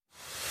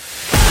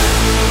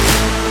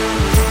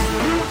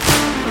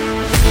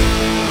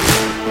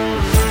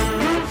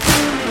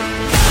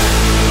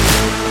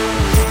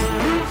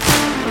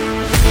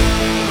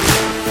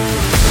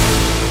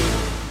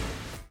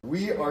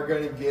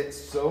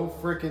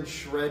freaking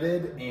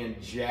shredded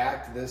and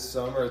jacked this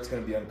summer. It's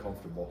going to be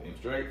uncomfortable. Damn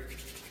straight.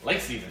 Lake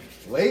season.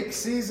 Lake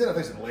season? I thought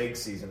you said leg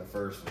season at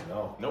first.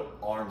 No. Nope.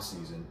 Arm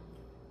season.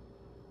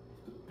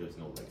 There's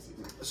no lake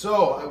season.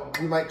 So,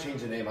 we might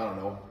change the name, I don't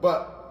know.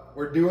 But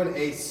we're doing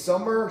a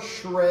summer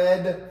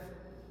shred.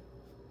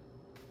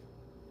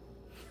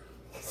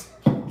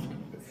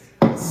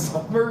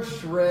 Summer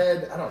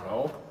shred, I don't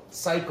know.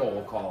 Cycle,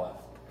 we'll call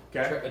it.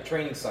 Okay. A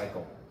training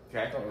cycle.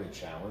 Okay. It's not really a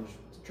challenge.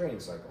 It's a training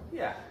cycle.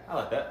 Yeah, I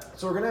like that.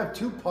 So we're going to have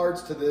 2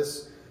 parts to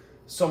this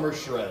summer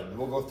shred.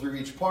 We'll go through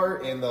each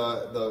part and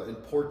the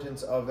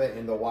importance of it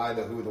and the why,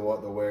 the who, the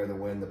what, the where, the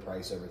when, the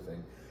price,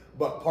 everything.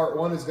 But part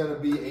 1 is going to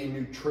be a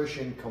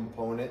nutrition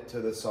component to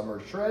the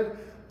summer shred.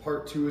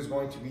 Part 2 is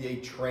going to be a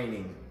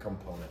training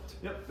component.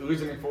 Yep. The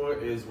reasoning for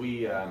it is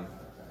we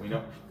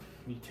know.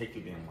 You take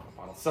your damn water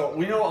bottle. So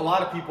we know a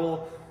lot of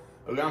people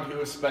around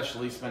here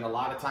especially spend a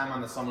lot of time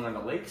on the summer on the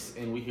lakes,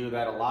 and we hear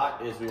that a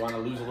lot is we want to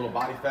lose a little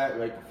body fat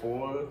right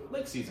before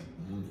lake season.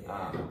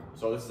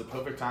 So this is the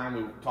perfect time.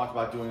 We talked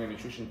about doing a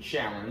nutrition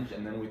challenge,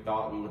 and then we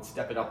thought we would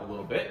step it up a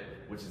little bit,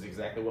 which is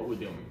exactly what we're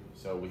doing.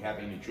 So we have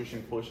a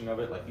nutrition portion of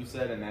it, like you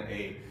said, and then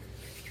a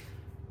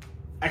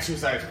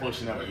exercise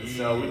portion of it.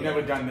 So we've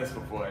never done this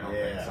before, I don't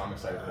think, so I'm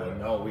excited for it.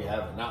 No, we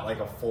haven't. Not like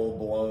a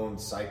full-blown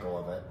cycle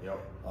of it.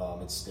 Yep.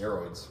 It's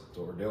steroids. That's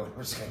what we're doing.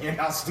 We're just going to hand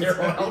out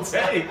steroids.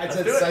 Okay, I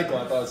said cycle.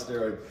 I thought it was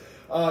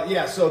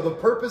steroid. So the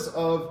purpose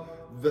of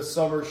the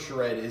summer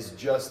shred is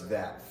just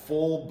that.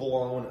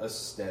 Full-blown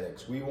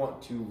aesthetics. We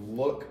want to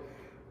look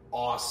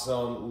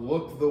awesome,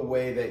 look the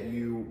way that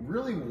you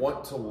really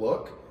want to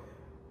look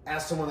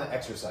as someone that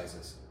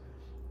exercises.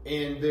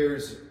 And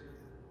there's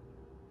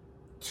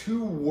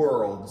 2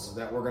 worlds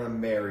that we're going to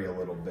marry a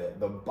little bit.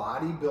 The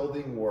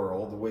bodybuilding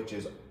world, which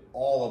is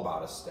all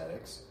about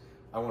aesthetics.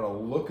 I want to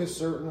look a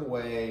certain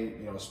way,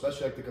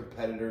 especially like the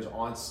competitors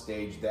on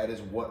stage. That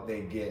is what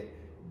they get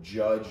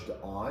judged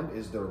on,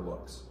 is their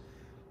looks.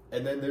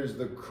 And then there's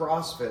the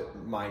CrossFit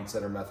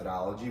mindset or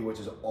methodology, which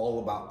is all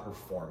about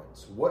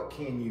performance. What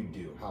can you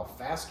do? How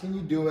fast can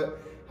you do it?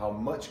 How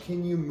much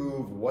can you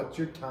move? What's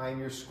your time,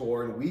 your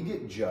score? And we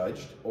get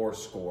judged or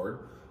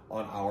scored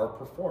on our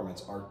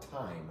performance, our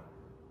time.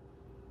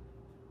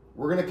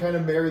 We're going to kind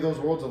of marry those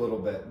worlds a little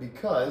bit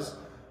because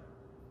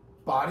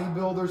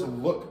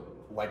bodybuilders look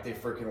like they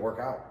freaking work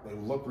out. They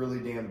look really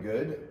damn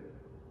good.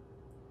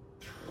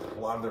 A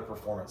lot of their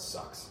performance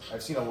sucks.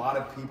 I've seen a lot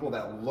of people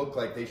that look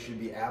like they should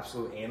be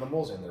absolute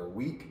animals and they're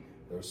weak,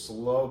 they're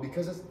slow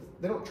because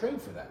they don't train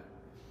for that.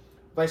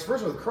 Vice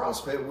versa with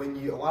CrossFit, when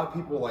a lot of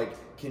people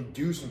can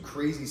do some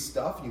crazy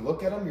stuff, you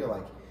look at them, you're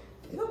like,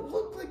 they don't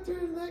look like they're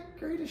in that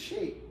great a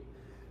shape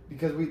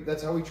because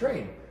that's how we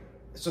train.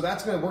 So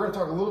we're going to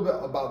talk a little bit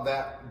about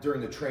that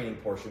during the training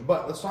portion,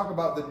 but let's talk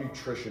about the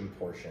nutrition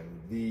portion.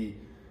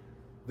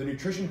 The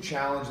nutrition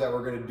challenge that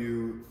we're going to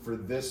do for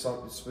this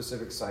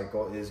specific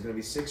cycle is going to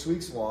be 6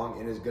 weeks long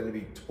and is going to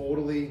be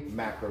totally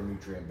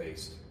macronutrient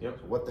based. Yep.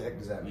 So what the heck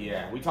does that mean?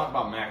 Yeah, we talk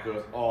about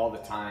macros all the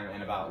time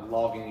and about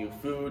logging your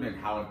food and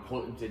how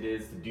important it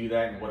is to do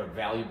that and what a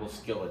valuable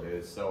skill it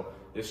is. So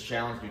this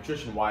challenge,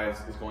 nutrition-wise,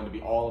 is going to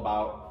be all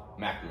about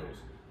macros.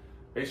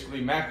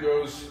 Basically,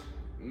 macros,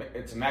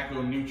 it's a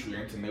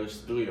macronutrient, and there's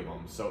 3 of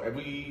them. So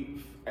every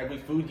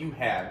food you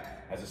have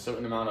has a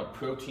certain amount of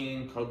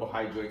protein,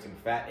 carbohydrates, and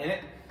fat in it.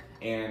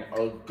 And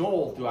our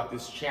goal throughout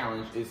this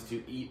challenge is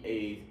to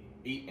eat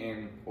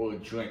or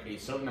drink a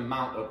certain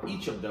amount of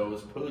each of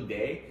those per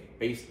day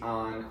based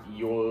on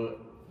your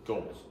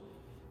goals.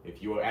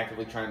 If you are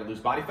actively trying to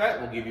lose body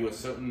fat, we'll give you a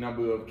certain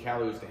number of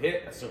calories to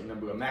hit, a certain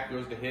number of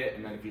macros to hit,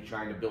 and then if you're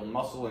trying to build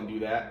muscle and do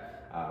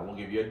that, we'll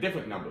give you a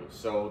different number.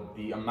 So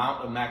the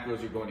amount of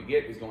macros you're going to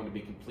get is going to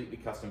be completely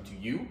custom to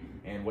you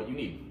and what you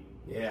need.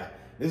 Yeah,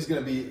 this is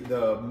going to be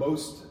the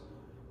most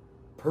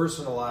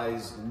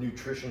personalized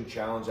nutrition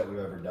challenge that we've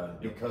ever done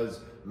because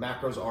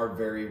macros are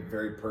very,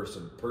 very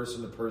person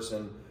to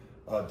person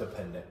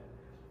dependent.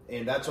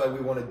 And that's why we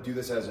want to do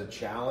this as a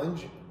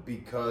challenge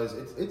because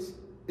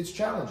it's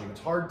challenging. It's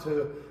hard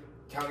to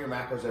count your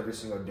macros every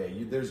single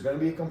day. There's going to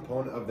be a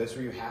component of this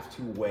where you have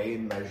to weigh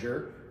and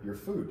measure your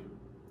food.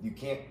 You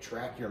can't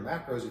track your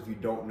macros if you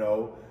don't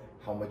know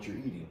how much you're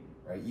eating,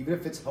 right? Even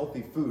if it's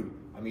healthy food,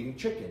 I'm eating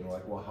chicken. We're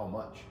like, well, how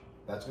much?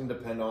 That's going to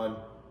depend on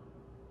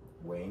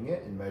weighing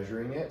it and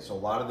measuring it. So a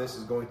lot of this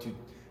is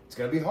it's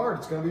going to be hard.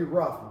 It's going to be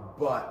rough.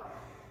 But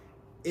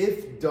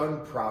if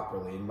done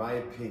properly, in my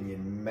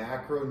opinion,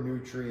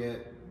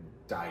 macronutrient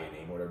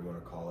dieting, whatever you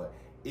want to call it,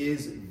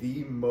 is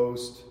the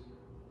most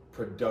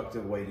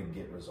productive way to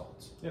get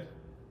results. Yeah.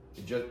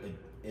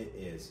 It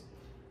is.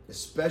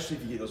 Especially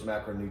if you get those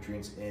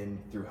macronutrients in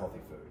through healthy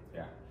food.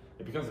 Yeah.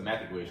 It becomes a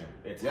math equation.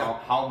 It's Yeah.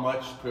 how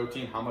much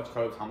protein, how much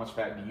carbs, how much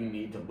fat do you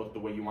need to look the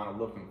way you want to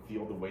look and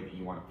feel the way that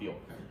you want to feel.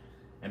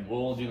 And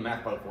we'll do the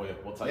math part for you.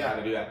 We'll tell you how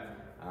to do that.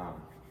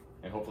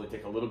 And hopefully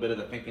take a little bit of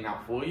the thinking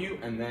out for you.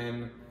 And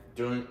then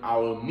during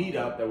our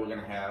meetup that we're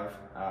going to have,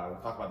 we'll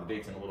talk about the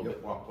dates in a little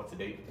bit. Well, what's the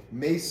date?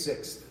 May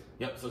 6th.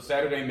 Yep, so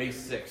Saturday, May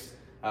 6th.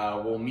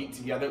 We'll meet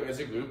together as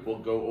a group. We'll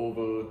go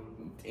over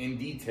in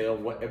detail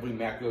what every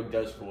macro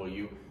does for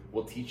you.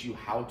 We'll teach you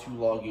how to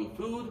log your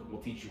food.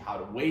 We'll teach you how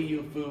to weigh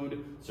your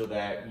food so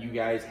that you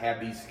guys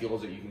have these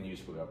skills that you can use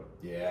forever.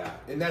 Yeah,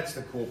 and that's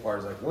the cool part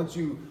is like once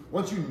you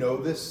know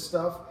this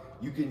stuff,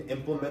 you can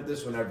implement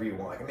this whenever you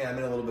want. Like, man, I'm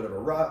in a little bit of a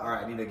rut. All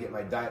right, I need to get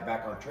my diet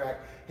back on track.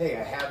 Hey,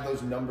 I have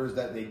those numbers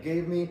that they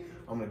gave me.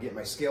 I'm going to get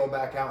my scale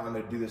back out. And I'm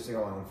going to do this thing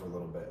on my own for a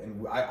little bit.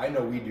 And I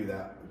know we do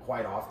that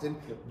quite often,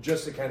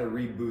 just to kind of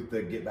reboot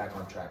the get back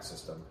on track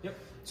system. Yep.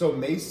 So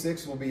May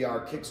 6th will be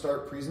our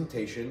Kickstart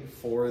presentation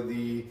for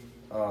the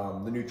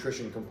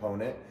nutrition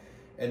component,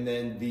 and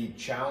then the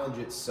challenge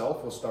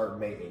itself will start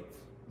May 8th.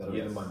 That'll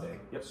be the Monday.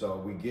 Yep. So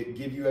we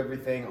give you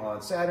everything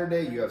on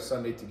Saturday. You have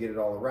Sunday to get it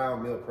all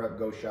around, meal prep,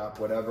 go shop,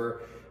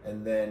 whatever.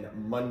 And then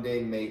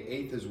Monday, May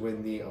 8th is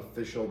when the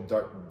official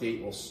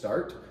date will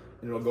start.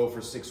 And it'll go for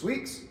 6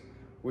 weeks,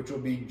 which will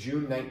be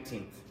June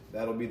 19th.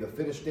 That'll be the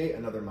finish date,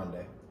 another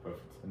Monday.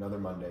 Perfect. Another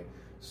Monday.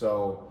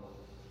 So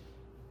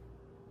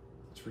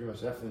it's pretty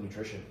much that for the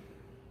nutrition.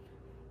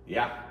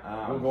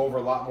 Yeah. We'll go over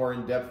a lot more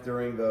in depth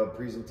during the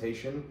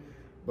presentation,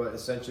 but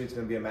essentially it's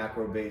going to be a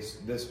macro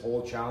based. This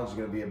whole challenge is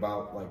going to be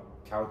about like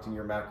counting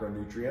your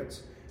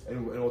macronutrients,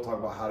 and we'll talk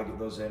about how to get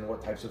those in,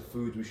 what types of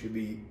foods we should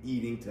be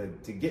eating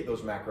to get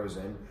those macros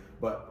in.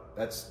 But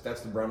that's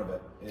the brunt of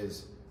it,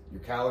 is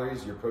your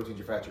calories, your proteins,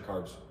 your fats, your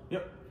carbs.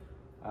 Yep.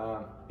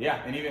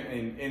 Yeah, and even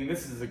and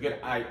this is a good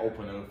eye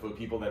opener for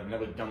people that have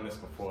never done this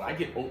before. I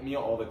get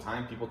oatmeal all the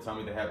time. People tell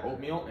me they have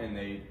oatmeal and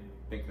they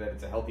think that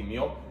it's a healthy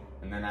meal.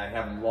 And then I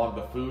have them log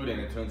the food, and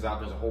it turns out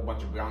there's a whole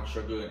bunch of brown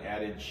sugar and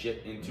added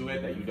shit into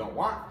it that you don't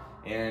want.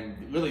 And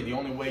really, the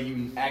only way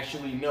you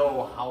actually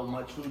know how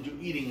much food you're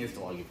eating is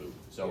to log your food.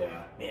 So,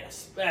 man,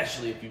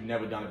 especially if you've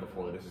never done it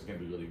before, this is going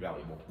to be really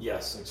valuable.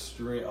 Yes,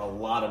 a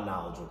lot of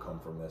knowledge will come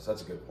from this.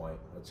 That's a good point.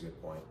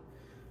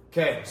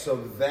 Okay, so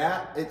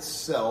that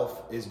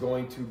itself is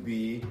going to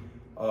be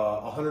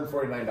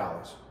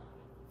 $149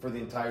 for the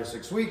entire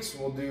 6 weeks.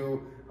 We'll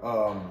do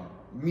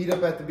meet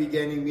up at the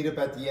beginning, meet up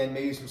at the end,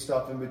 maybe some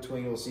stuff in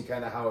between. We'll see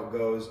kind of how it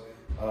goes.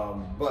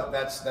 But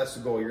that's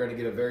the goal. You're going to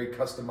get a very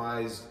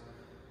customized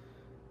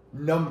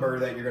number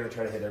that you're going to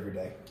try to hit every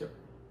day. Yep.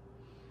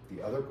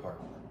 The other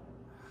part,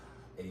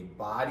 a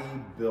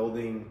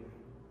bodybuilding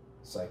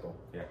cycle.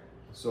 Yeah.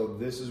 So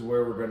this is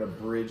where we're going to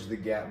bridge the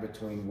gap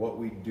between what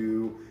we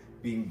do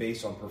being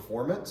based on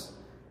performance,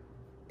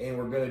 and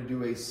we're going to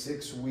do a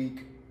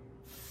 6-week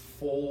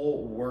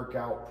full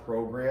workout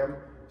program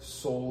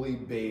solely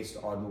based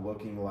on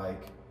looking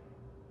like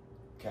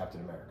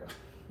Captain America.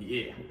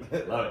 Yeah,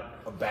 love it.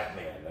 A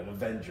Batman, an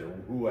Avenger,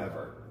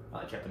 whoever. I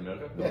like Captain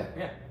America.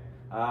 Yeah.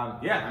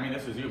 Yeah, I mean,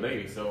 this was your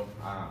baby, so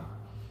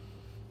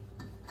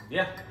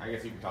yeah, I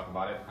guess you can talk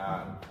about it.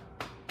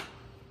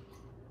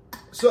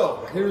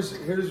 So here's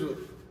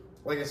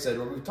like I said,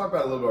 we've talked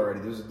about it a little bit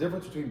already. There's a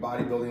difference between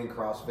bodybuilding and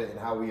CrossFit and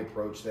how we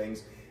approach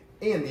things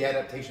and the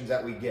adaptations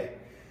that we get.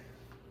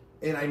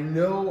 And I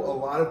know a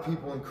lot of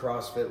people in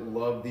CrossFit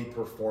love the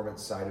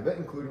performance side of it,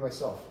 including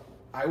myself.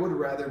 I would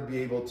rather be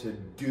able to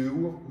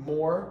do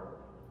more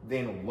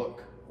than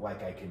look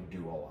like I can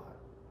do a lot.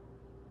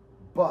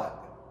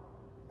 But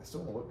I still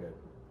want to look good.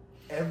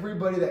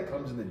 Everybody that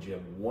comes in the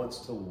gym wants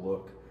to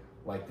look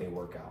like they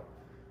work out.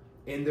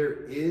 And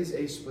there is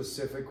a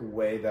specific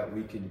way that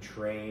we can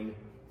train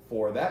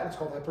for that. It's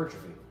called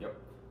hypertrophy. Yep.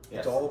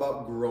 It's all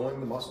about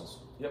growing the muscles.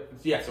 Yep.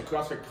 Yeah, so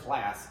CrossFit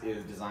class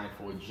is designed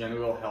for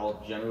general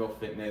health, general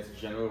fitness,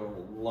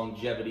 general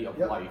longevity of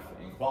life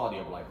and quality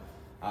of life.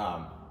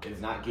 It is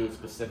not geared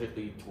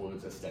specifically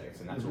towards aesthetics,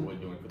 and that's what we're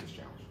doing for this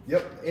challenge.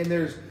 Yep. And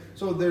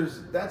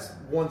that's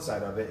one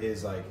side of it,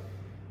 is like,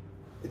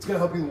 it's going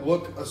to help you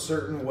look a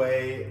certain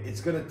way. It's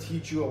going to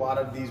teach you a lot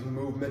of these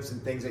movements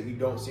and things that you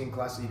don't see in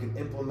class that you can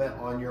implement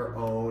on your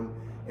own.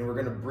 And we're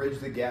going to bridge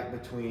the gap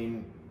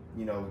between,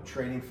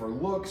 training for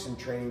looks and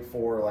training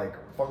for like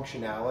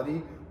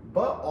functionality.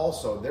 But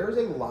also there's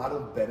a lot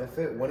of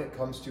benefit when it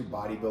comes to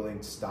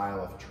bodybuilding style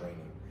of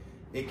training.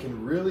 It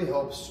can really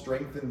help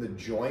strengthen the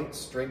joints,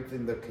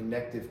 strengthen the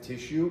connective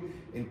tissue,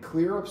 and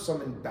clear up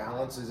some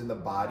imbalances in the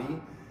body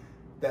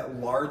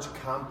that large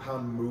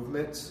compound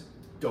movements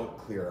don't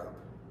clear up.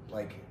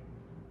 Like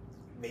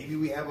maybe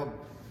we have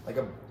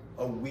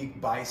a weak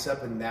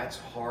bicep, and that's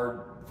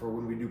hard for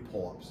when we do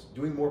pull-ups.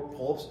 Doing more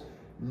pull-ups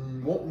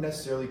won't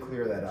necessarily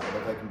clear that up.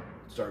 If I can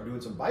start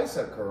doing some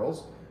bicep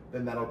curls,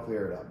 then that'll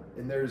clear it up.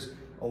 And there's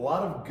a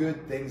lot of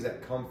good things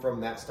that come from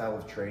that style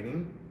of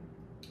training,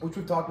 which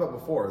we've talked about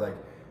before. Like,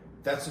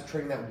 that's the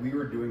training that we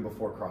were doing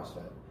before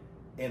CrossFit.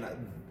 And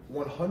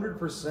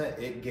 100%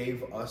 it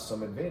gave us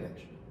some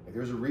advantage. Like,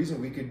 there's a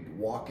reason we could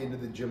walk into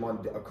the gym, a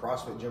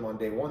CrossFit gym on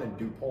day one, and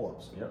do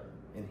pull-ups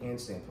and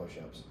handstand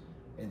push-ups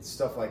and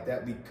stuff like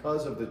that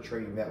because of the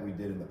training that we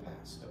did in the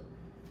past.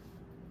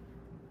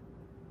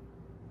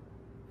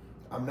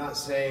 I'm not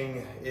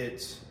saying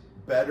it's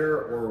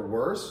better or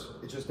worse,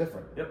 it's just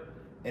different. Yep.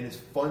 And it's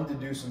fun to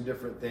do some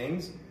different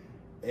things,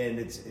 and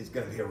it's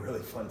going to be a really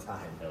fun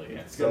time. Hell yeah.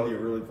 It's going to be a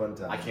really fun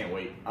time. I can't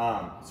wait.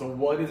 So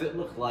what does it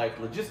look like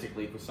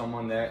logistically for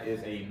someone that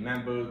is a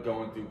member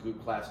going through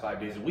group class 5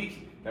 days a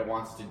week that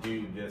wants to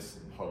do this?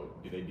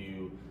 Do they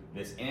do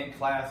this in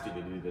class? Do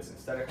they do this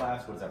instead of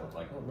class? What does that look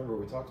like? I don't remember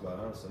what we talked about,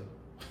 honestly.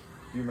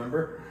 Do you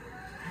remember?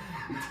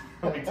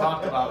 We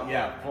talked about,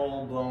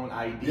 full-blown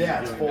ID.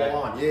 Yeah, it's full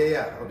on.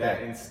 Yeah. Okay.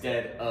 That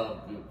instead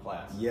of group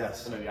class.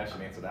 Yes. So maybe I should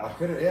answer that one. I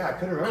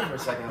couldn't remember for a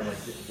second. I'm like,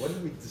 what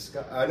did we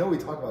discuss? I know we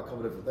talked about a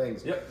couple different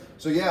things. Yep.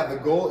 So the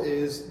goal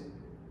is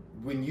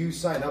when you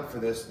sign up for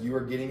this, you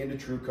are getting into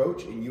True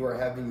Coach and you are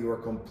having your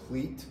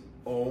complete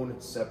own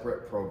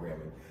separate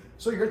programming.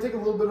 So you're going to take a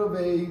little bit of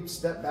a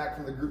step back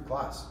from the group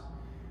class.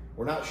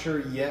 We're not sure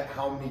yet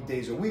how many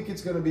days a week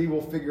it's going to be.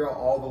 We'll figure out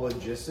all the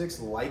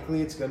logistics.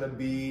 Likely it's going to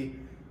be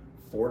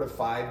 4 to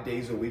 5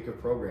 days a week of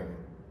programming.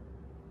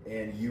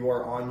 And you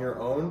are on your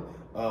own.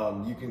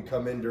 You can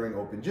come in during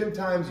open gym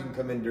times. You can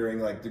come in during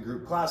like the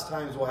group class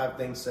times. We'll have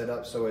things set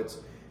up so it's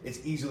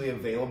easily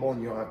available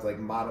and you don't have to like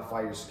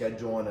modify your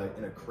schedule in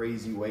a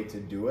crazy way to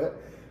do it.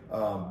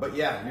 But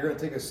yeah, you're going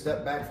to take a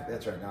step back.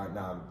 That's right.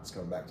 Now it's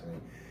coming back to me.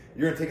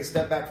 You're going to take a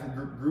step back from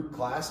group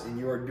class and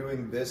you are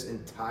doing this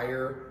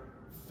entire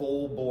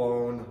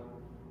full-blown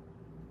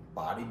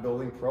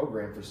bodybuilding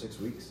program for 6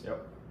 weeks.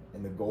 Yep.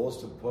 And the goal is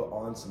to put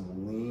on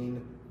some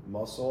lean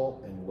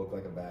muscle and look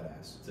like a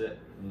badass. That's it.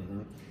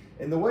 Mm-hmm.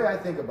 And the way I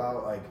think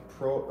about like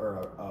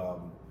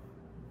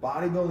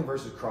bodybuilding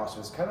versus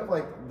CrossFit is kind of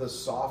like the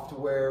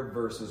software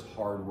versus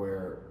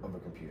hardware of a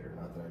computer.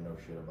 Not that I know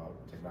shit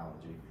about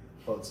technology,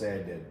 but let's say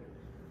I did.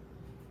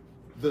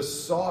 The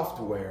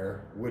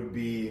software would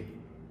be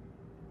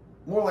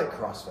more like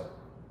CrossFit.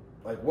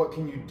 Like what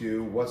can you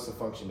do? What's the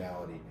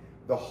functionality?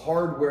 The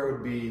hardware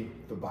would be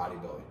the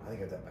bodybuilding. I think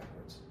I have that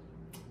backwards.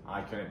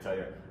 I couldn't tell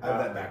you. I have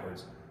that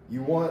backwards.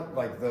 You want,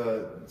 like,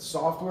 the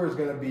software is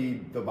going to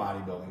be the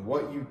bodybuilding.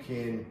 What you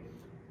can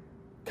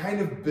kind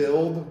of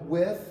build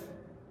with,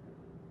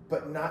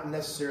 but not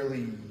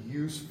necessarily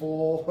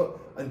useful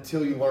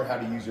until you learn how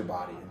to use your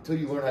body. Until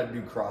you learn how to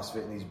do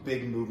CrossFit and these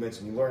big movements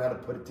and you learn how to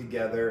put it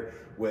together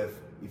with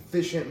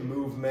efficient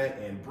movement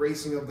and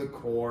bracing of the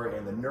core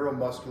and the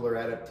neuromuscular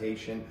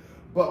adaptation.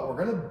 But we're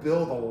going to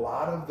build a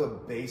lot of the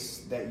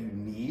base that you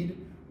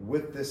need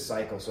with this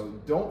cycle. So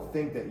don't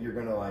think that you're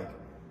going to like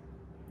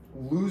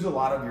lose a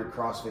lot of your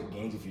CrossFit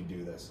gains if you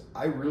do this.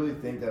 I really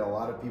think that a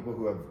lot of people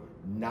who have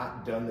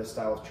not done this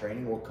style of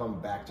training will come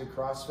back to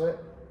CrossFit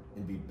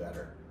and be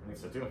better. I think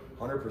so too.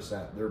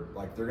 100%. They're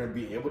going to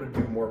be able to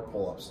do more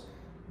pull-ups.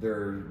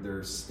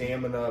 Their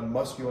stamina,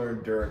 muscular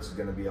endurance is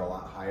going to be a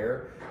lot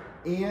higher.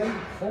 And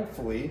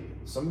hopefully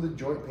some of the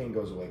joint pain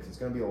goes away because it's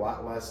going to be a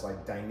lot less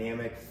like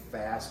dynamic,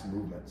 fast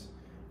movements.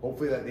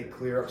 Hopefully that they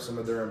clear up some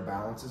of their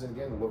imbalances and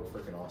again look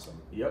freaking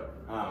awesome. Yep.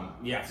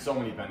 So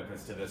many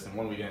benefits to this, and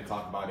one we didn't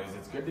talk about is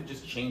it's good to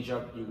just change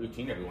up your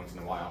routine every once in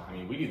a while. I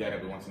mean, we do that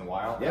every once in a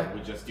while. Yeah.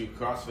 We just do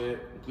CrossFit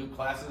group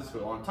classes for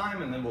a long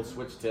time, and then we'll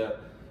switch to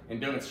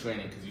endurance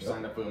training because you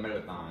signed up for a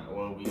marathon,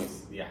 or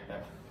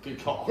good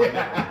call.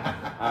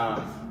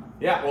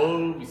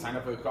 Or we signed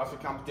up for a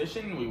CrossFit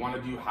competition. We want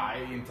to do high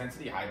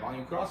intensity, high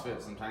volume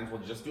CrossFit. Sometimes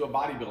we'll just do a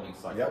bodybuilding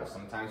cycle. Yep.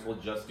 Sometimes we'll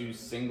just do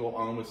single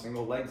arm with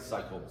single leg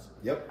cycles.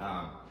 Yep.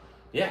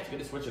 It's good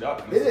to switch it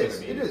up. It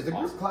is. The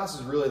group class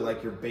is really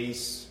like your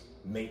base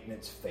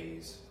maintenance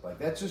phase. Like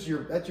that's your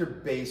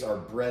base, our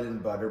bread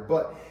and butter.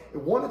 But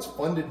one, it's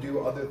fun to do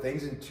other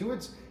things, and two,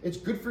 it's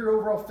good for your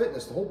overall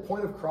fitness. The whole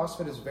point of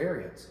CrossFit is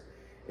variance.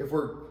 If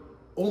we're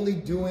only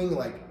doing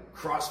like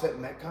CrossFit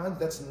Metcons,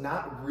 that's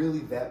not really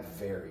that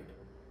varied.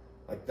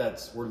 Like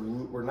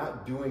we're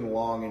not doing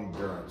long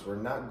endurance. We're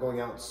not going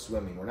out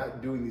swimming. We're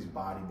not doing these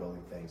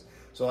bodybuilding things.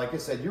 So like I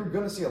said, you're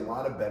going to see a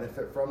lot of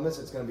benefit from this.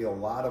 It's going to be a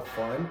lot of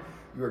fun.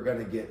 You are going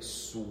to get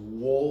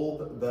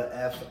swolled the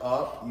F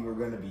up. You are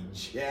going to be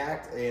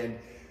jacked. And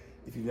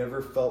if you've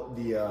never felt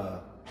the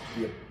pump,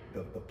 you're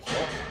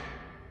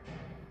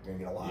going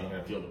to get a lot of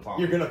it. Feel the pump.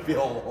 You're going to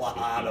feel a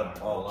lot of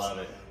pumps. I love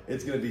it.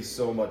 It's going to be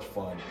so much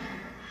fun.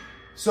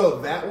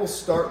 So that will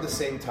start the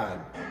same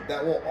time.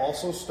 That will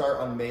also start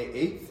on May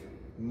 8th,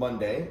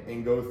 Monday,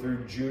 and go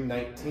through June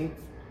 19th,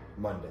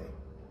 Monday.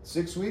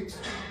 6 weeks,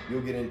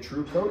 you'll get in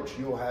True Coach.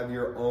 You will have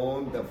your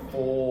own, the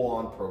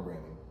full-on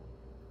programming.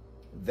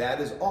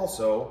 That is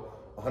also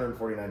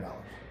 $149.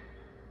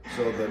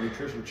 So the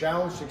Nutrition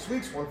Challenge, 6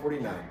 weeks,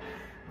 $149.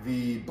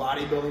 The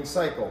Bodybuilding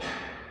Cycle,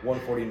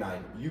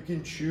 $149. You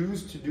can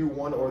choose to do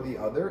one or the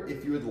other.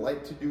 If you would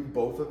like to do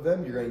both of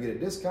them, you're going to get a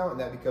discount, and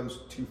that becomes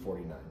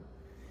 $249.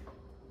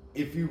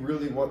 If you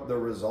really want the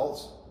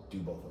results, do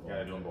both of them.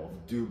 Yeah, do them both.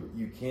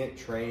 You can't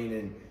train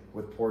and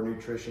with poor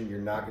nutrition, you're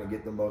not going to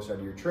get the most out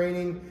of your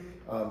training.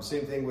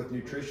 Same thing with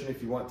nutrition.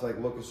 If you want to like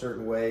look a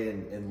certain way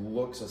and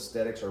looks,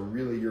 aesthetics are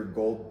really your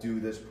goal, do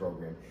this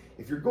program.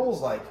 If your goal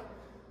is like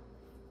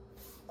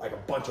a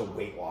bunch of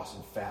weight loss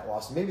and fat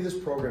loss, maybe this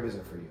program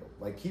isn't for you.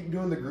 Like keep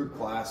doing the group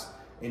class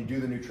and do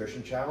the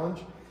nutrition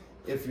challenge.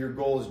 If your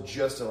goal is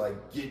just to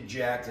like get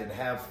jacked and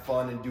have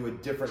fun and do a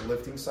different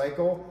lifting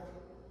cycle,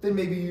 then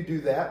maybe you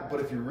do that. But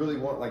if you really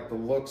want like the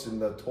looks and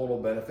the total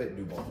benefit,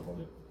 do both of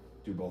them.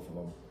 Do both of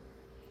them.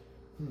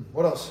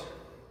 What else?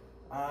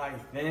 I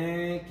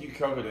think you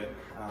covered it.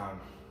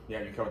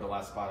 You covered the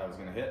last spot I was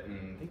going to hit,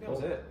 and I think that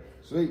was it.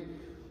 Sweet.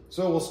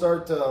 So we'll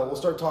start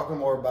talking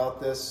more about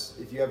this.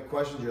 If you have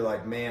questions, you're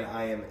like, man,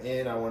 I am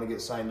in. I want to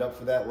get signed up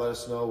for that. Let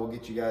us know. We'll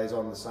get you guys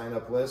on the sign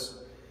up list.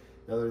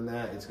 Other than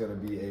that, it's going to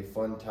be a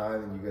fun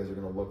time, and you guys are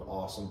going to look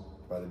awesome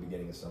by the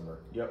beginning of summer.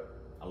 Yep,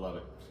 I love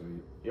it.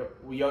 Sweet. Yep,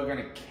 we are going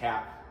to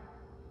cap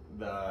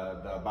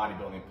the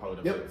bodybuilding part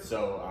of it.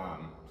 So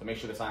make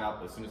sure to sign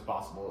up as soon as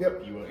possible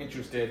if you are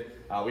interested.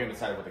 We haven't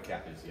decided what the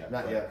cap is yet.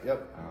 Not yet.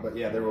 Yep. But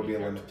yeah, there will be a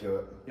limit to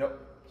it. Yep.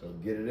 So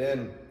get it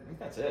in. I think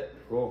that's it.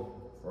 Cool.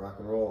 Rock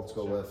and roll. Let's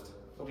go lift.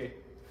 Okay.